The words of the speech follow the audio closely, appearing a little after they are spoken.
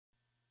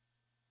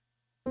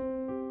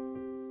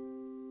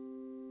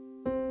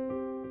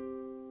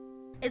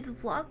It's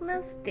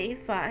Vlogmas Day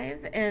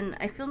 5, and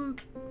I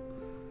filmed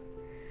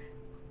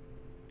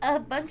a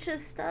bunch of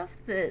stuff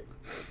that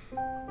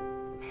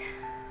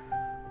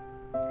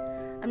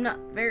I'm not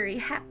very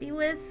happy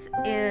with,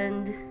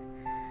 and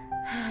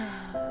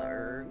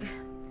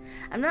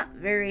I'm not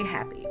very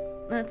happy.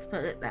 Let's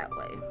put it that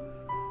way.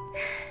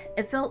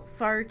 It felt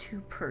far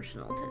too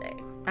personal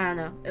today. I don't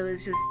know. It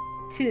was just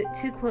too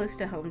close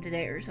to home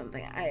today or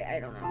something. I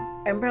don't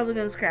know. I'm probably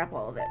going to scrap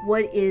all of it.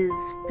 What is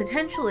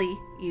potentially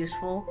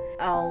useful,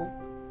 I'll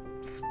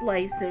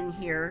splice in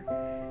here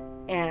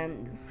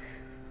and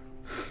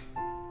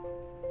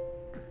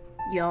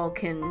y'all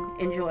can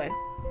enjoy.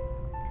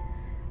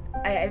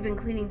 I've been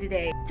cleaning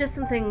today. Just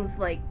some things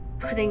like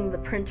putting the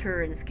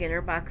printer and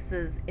scanner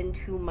boxes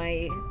into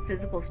my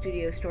physical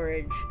studio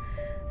storage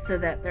so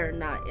that they're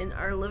not in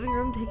our living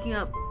room taking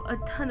up a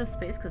ton of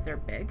space because they're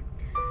big.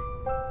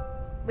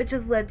 Which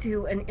has led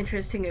to an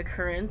interesting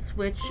occurrence,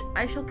 which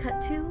I shall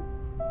cut to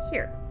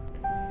here.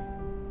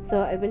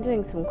 So I've been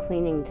doing some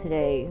cleaning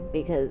today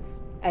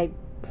because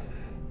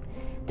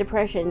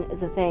depression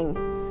is a thing.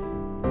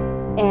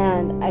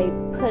 And I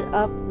put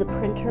up the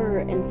printer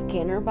and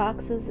scanner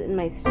boxes in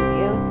my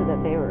studio so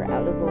that they were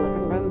out of the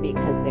living room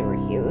because they were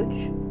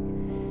huge.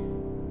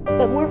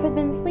 But Morph had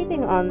been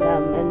sleeping on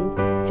them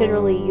and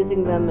generally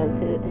using them as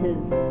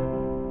his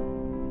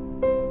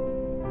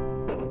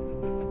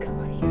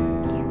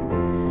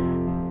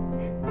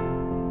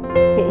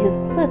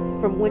cliff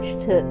from which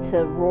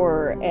to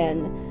roar,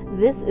 and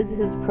this is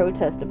his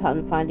protest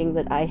upon finding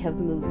that I have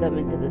moved them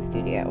into the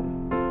studio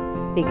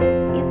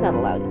because he's not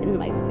allowed in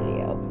my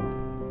studio.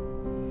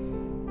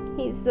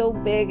 He's so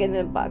big and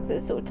the box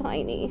is so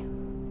tiny.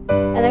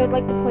 And I would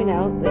like to point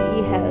out that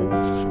he has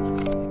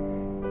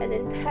an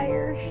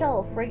entire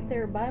shelf right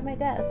there by my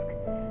desk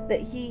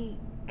that he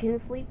can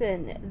sleep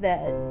in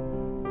that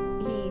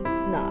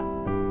he's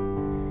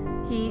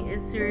not. He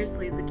is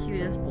seriously the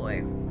cutest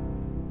boy.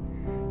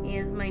 He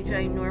is my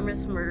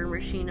ginormous murder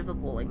machine of a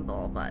bowling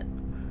ball, but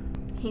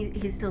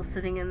he's still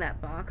sitting in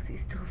that box.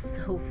 He's still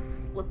so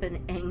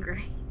flippin'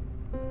 angry.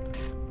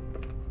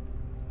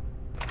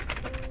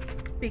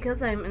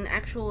 Because I'm an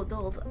actual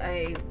adult,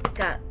 I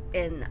got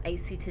an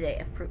icy today,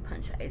 a fruit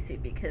punch icy,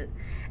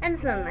 and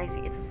it's not an icy,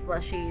 it's a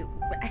slushy.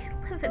 I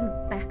live in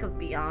the back of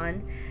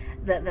Beyond.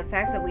 The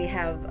fact that we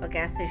have a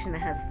gas station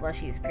that has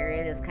slushies,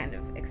 period, is kind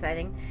of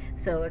exciting.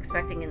 So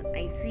expecting an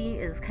icy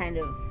is kind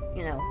of,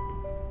 you know.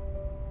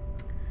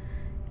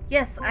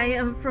 Yes, I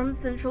am from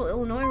Central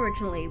Illinois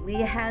originally. We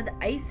had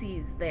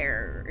ices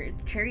there.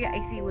 Cherry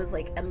icy was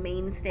like a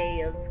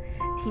mainstay of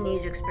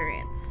teenage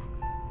experience.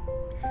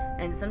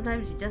 And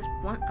sometimes you just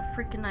want a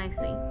freaking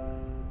icy.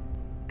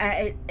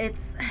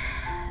 It's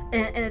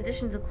in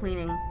addition to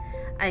cleaning,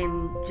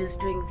 I'm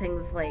just doing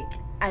things like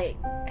I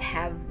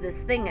have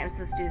this thing I'm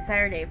supposed to do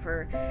Saturday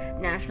for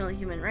National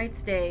Human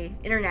Rights Day,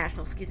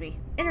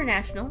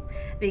 international,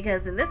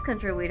 because in this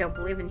country we don't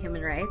believe in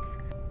human rights.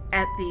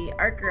 At the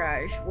art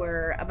garage,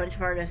 where a bunch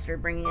of artists are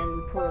bringing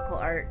in political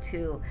art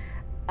to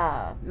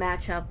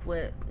match up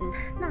with,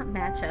 not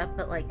match up,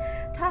 but like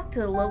talk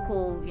to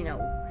local, you know,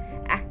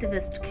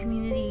 activist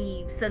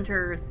community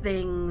center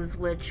things,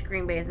 which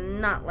Green Bay is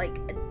not like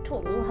a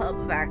total hub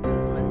of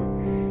activism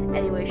in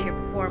any way, shape,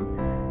 or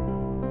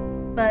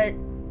form. But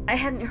I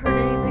hadn't heard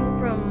anything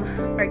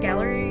from our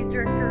gallery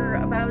director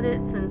about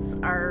it since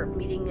our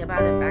meeting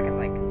about it back in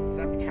like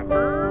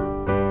September.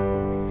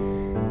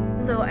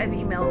 So I've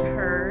emailed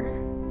her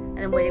and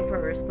I'm waiting for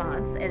a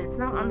response, and it's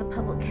not on the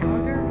public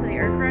calendar for the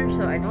art garage,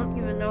 so I don't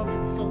even know if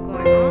it's still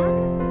going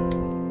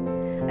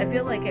on. I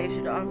feel like I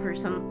should offer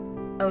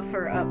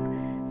up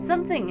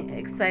something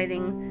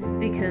exciting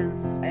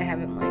because I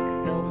haven't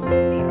like filmed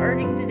the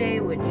arting today,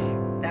 which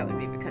that would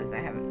be because I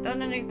haven't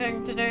done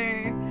anything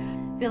today.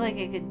 I feel like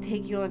I could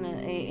take you on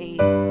a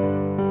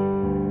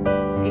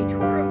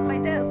tour of my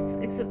desks,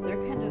 except they're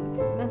kind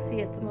of messy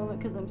at the moment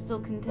because I'm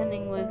still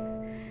contending with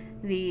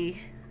the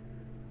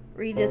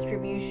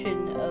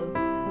redistribution of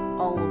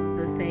all of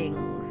the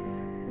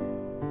things.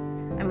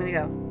 I'm gonna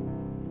go.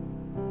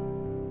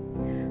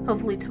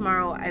 Hopefully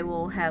tomorrow I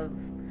will have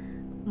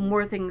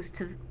more things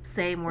to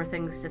say, more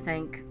things to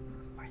think.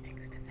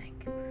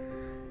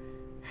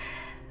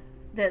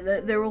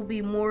 That there will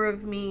be more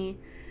of me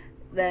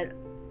that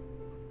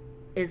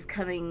is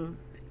coming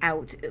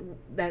out,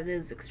 that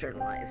is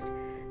externalized.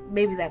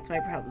 Maybe that's my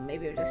problem.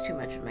 Maybe I'm just too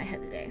much in my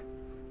head today.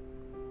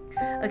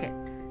 Okay,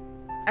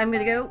 I'm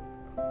gonna go.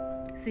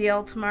 See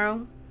y'all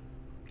tomorrow.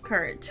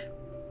 Courage.